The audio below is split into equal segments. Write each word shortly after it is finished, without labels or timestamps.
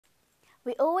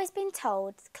We've always been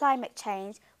told climate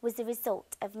change was the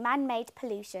result of man-made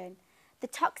pollution. The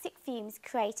toxic fumes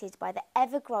created by the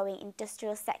ever-growing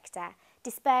industrial sector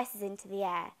disperses into the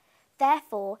air,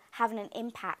 therefore having an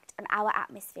impact on our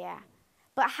atmosphere.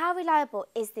 But how reliable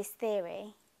is this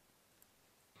theory?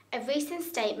 A recent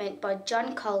statement by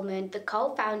John Coleman, the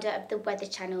co-founder of the Weather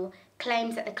Channel,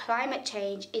 claims that the climate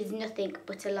change is nothing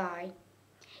but a lie.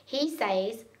 He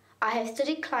says, "I have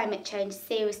studied climate change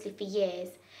seriously for years.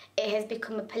 It has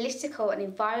become a political and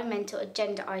environmental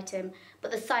agenda item,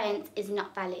 but the science is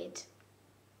not valid."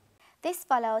 This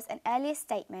follows an earlier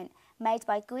statement made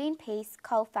by Greenpeace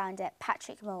co-founder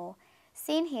Patrick Moore,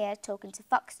 seen here talking to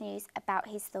Fox News about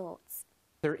his thoughts.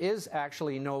 There is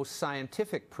actually no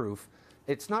scientific proof.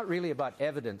 It's not really about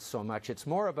evidence so much. It's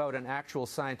more about an actual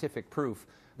scientific proof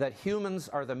that humans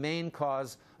are the main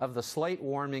cause of the slight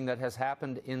warming that has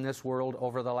happened in this world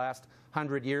over the last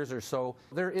 100 years or so.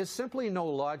 There is simply no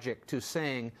logic to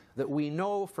saying that we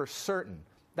know for certain.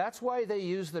 That's why they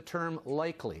use the term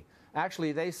likely.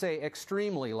 Actually, they say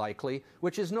extremely likely,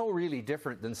 which is no really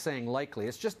different than saying likely.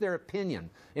 It's just their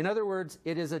opinion. In other words,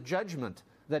 it is a judgment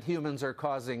that humans are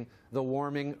causing the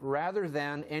warming rather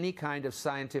than any kind of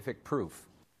scientific proof.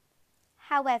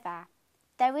 However,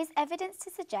 there is evidence to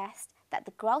suggest that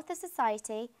the growth of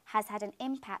society has had an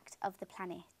impact of the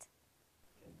planet.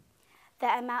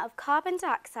 The amount of carbon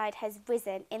dioxide has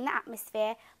risen in the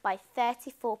atmosphere by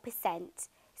 34%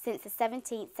 since the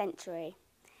 17th century.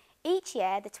 Each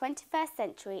year, the 21st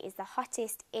century is the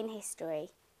hottest in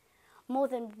history. More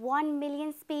than 1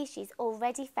 million species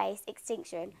already face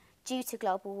extinction due to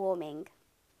global warming.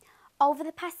 Over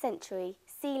the past century,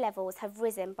 sea levels have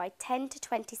risen by 10 to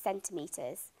 20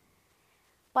 centimetres.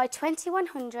 By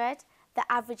 2100, the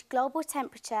average global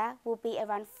temperature will be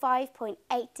around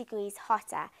 5.8 degrees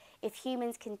hotter if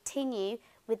humans continue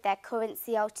with their current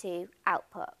CO2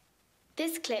 output.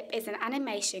 This clip is an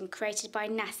animation created by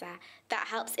NASA that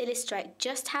helps illustrate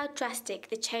just how drastic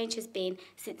the change has been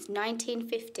since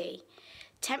 1950.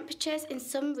 Temperatures in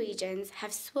some regions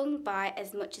have swung by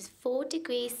as much as 4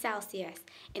 degrees Celsius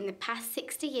in the past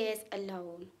 60 years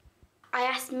alone. I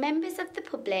asked members of the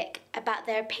public about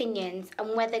their opinions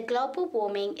on whether global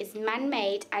warming is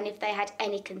man-made and if they had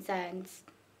any concerns.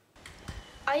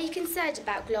 Are you concerned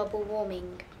about global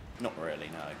warming? Not really,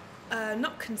 no.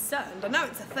 Not concerned. I know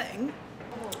it's a thing.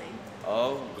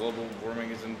 Oh, global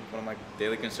warming isn't one of my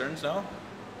daily concerns now?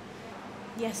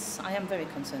 Yes, I am very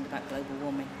concerned about global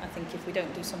warming. I think if we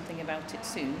don't do something about it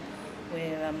soon,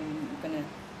 we're going to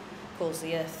cause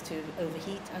the Earth to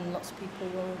overheat and lots of people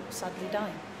will sadly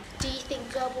die. Do you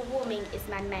think global warming is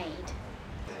man-made?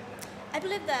 I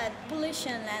believe that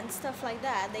pollution and stuff like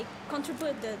that, they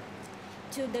contribute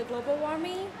to the global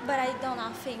warming, but I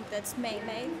don't think that's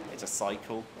man-made. It's a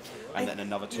cycle, and then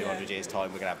another 200 years'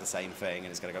 time we're going to have the same thing and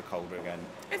it's going to go colder again.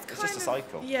 It's just a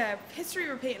cycle. Yeah, history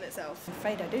repeating itself. I'm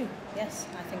afraid I do, yes.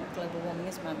 I think global warming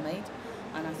is man-made,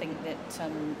 and I think that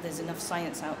there's enough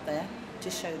science out there to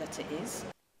show that it is.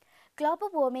 Global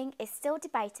warming is still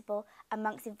debatable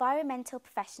amongst environmental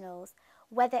professionals.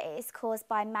 Whether it is caused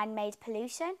by man-made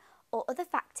pollution or other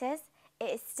factors,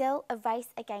 it is still a race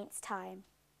against time.